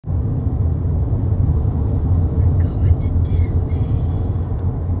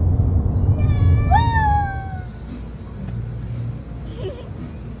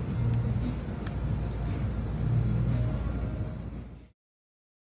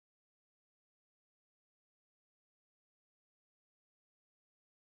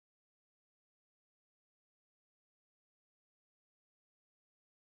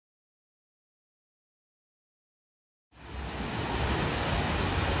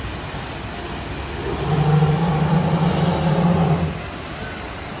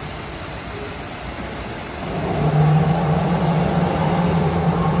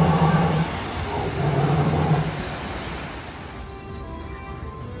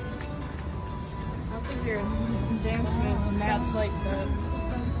your dance moves match like the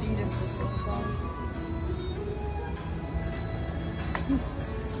beat of the song.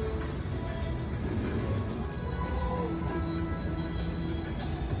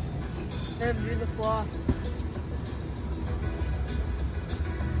 Deb, do the floss.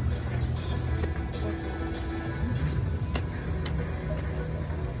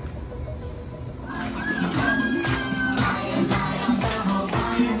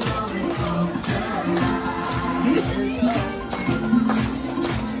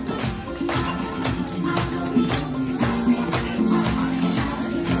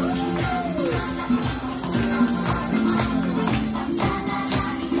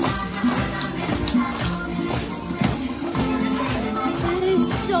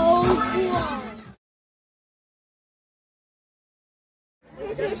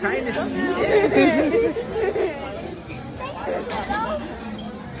 Trying to see it.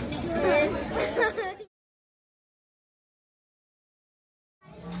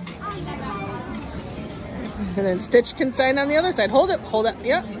 And then Stitch can sign on the other side. Hold it, hold it.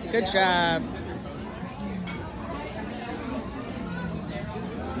 Yep, good job.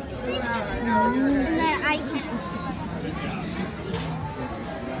 And then I can.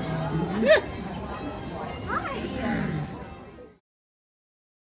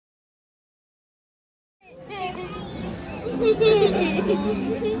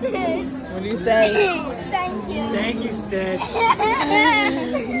 What do you say? Thank you. Thank you, Stitch.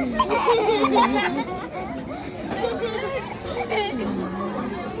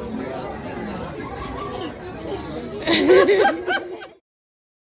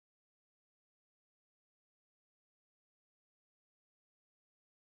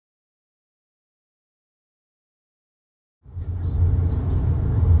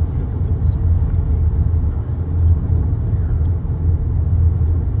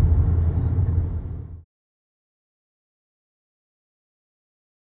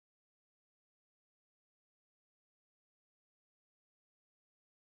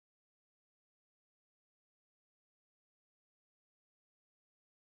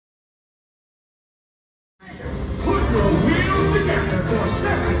 Put your wheels together for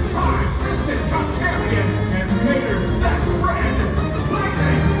seven-time Princeton Cup champion and Mater's best friend,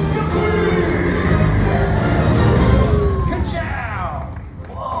 Lightning McQueen! Ka-chow!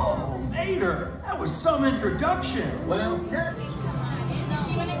 Whoa, Mater, that was some introduction. Well,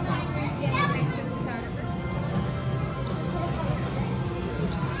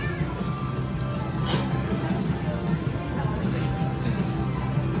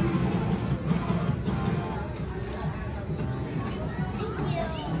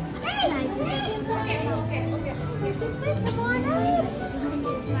 This way, come on out.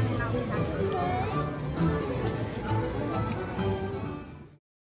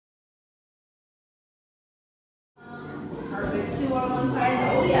 perfect.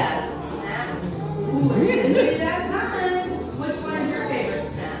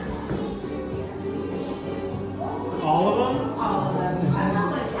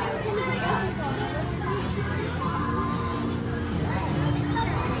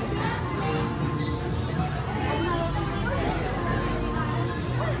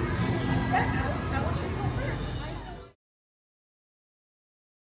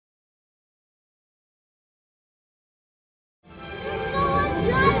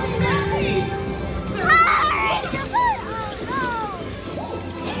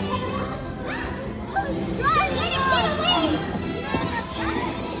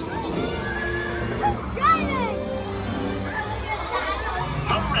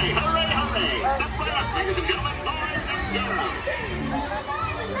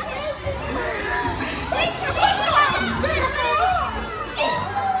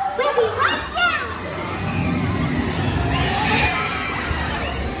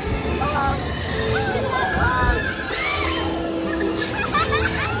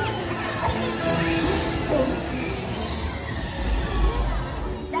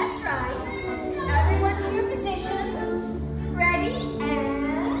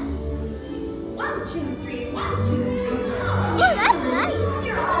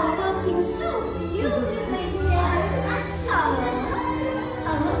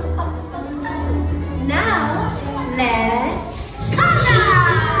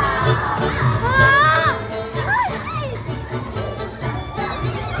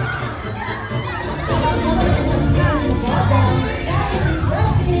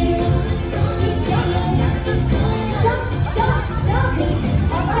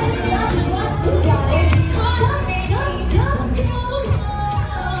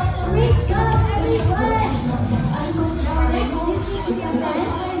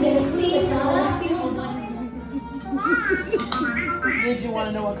 made you want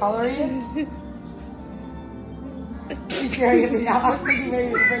to know what color he is? She's staring at me now. I was thinking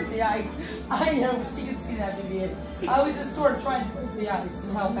maybe to break the ice. I know, she could see that, Vivian. I was just sort of trying to break the ice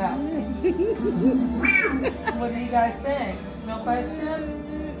and help out. What do you guys think? No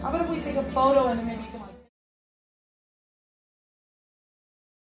question? How about if we take a photo and then maybe you can like...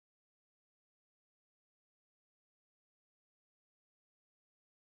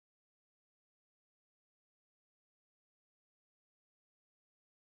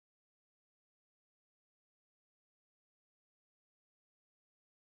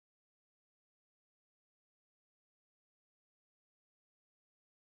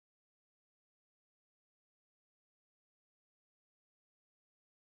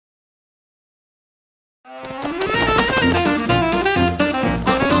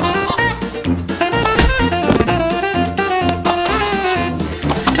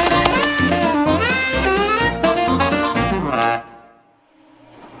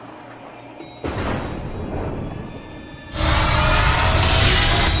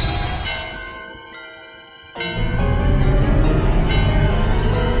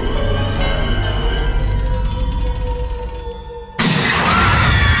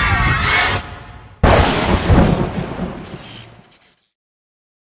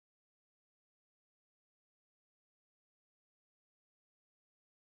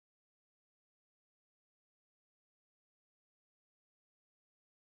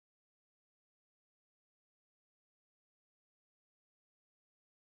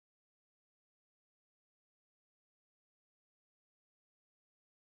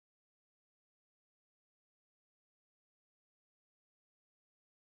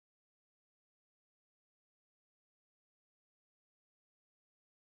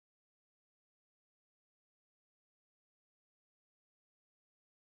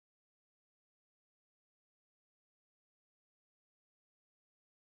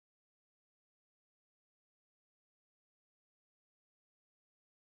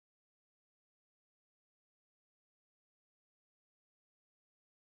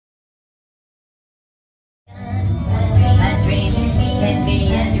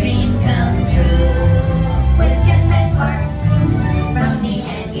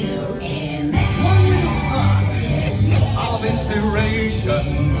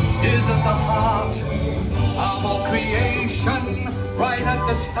 Is at the heart of all creation, right at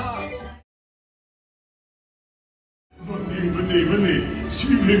the start. Venez, venez, venez,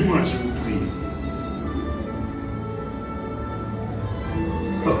 suivez-moi, je vous prie.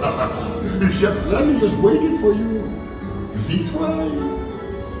 Chef Remy is waiting for you. This way.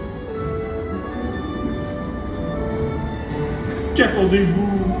 Qu'attendez-vous?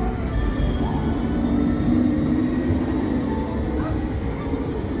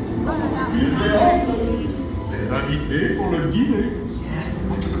 Les invités pour le dîner. Yes,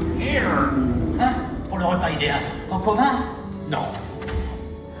 what to prepare? Hein? Pour le repas idéal. Coq au vin? No.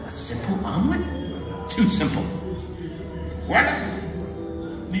 A simple omelet? Too simple. Voilà.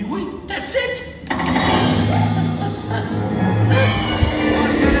 Mais oui, that's it!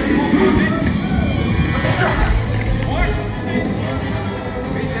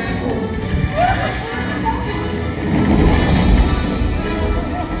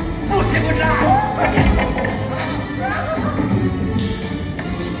 Poussez-vous de là!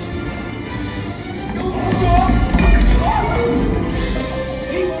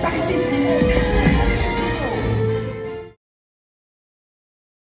 Vite, par ici!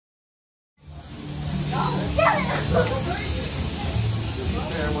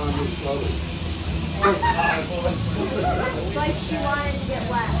 Like she wanted to get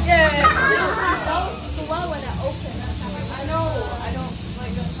wet. Yeah. Don't slow when it opens. I know. I don't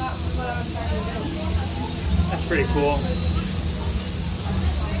like. That's not what I was trying to do. That's pretty cool.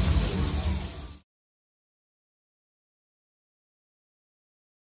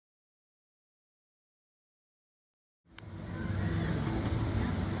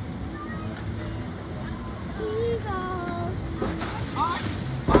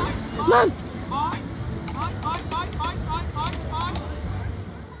 Mom!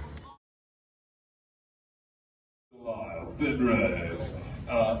 Thin rice.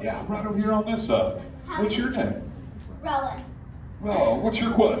 Yeah, right over here on this side. What's your name? Rowan, Oh, what's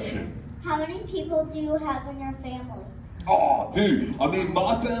your question? how many people do you have in your family? Oh, dude, I mean,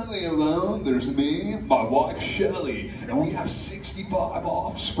 my family alone, there's me, my wife, Shelly, and we have 65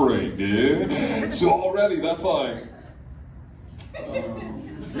 offspring, dude. So already, that's like...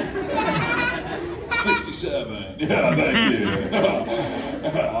 67. Yeah, thank you.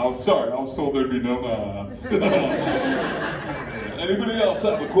 I'm sorry, I was told there'd be no math. Anybody else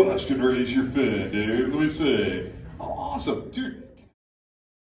have a question? Raise your fin, dude. Let me see. Oh, awesome. Dude,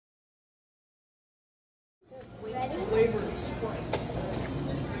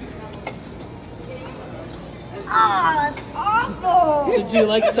 Oh, it's awful. So do you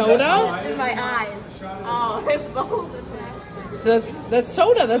like soda? It's in my eyes. Oh, it both. So that's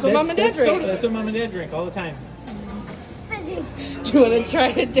soda. That's what Mom and Dad drink. Soda. That's what Mom and Dad drink all the time. Fizzy. Do you want to try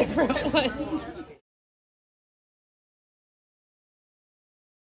a different one?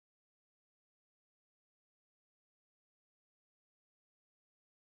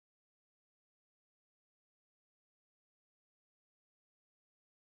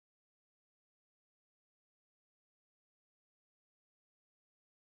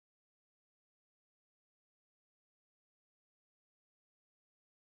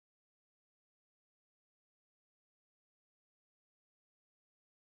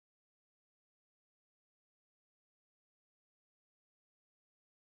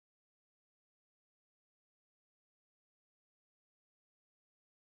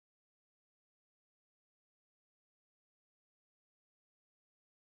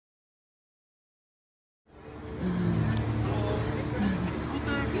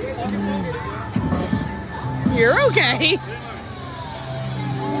 You're okay.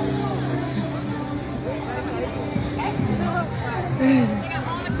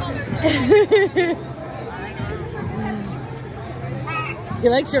 He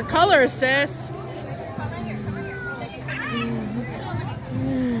likes your color, sis.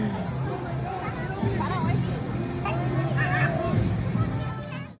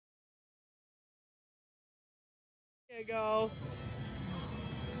 There you go.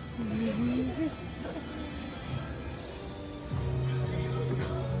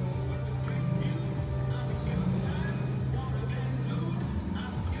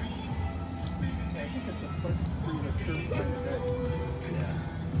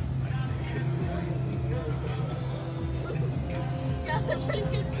 Guys are pretty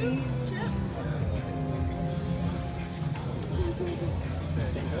good.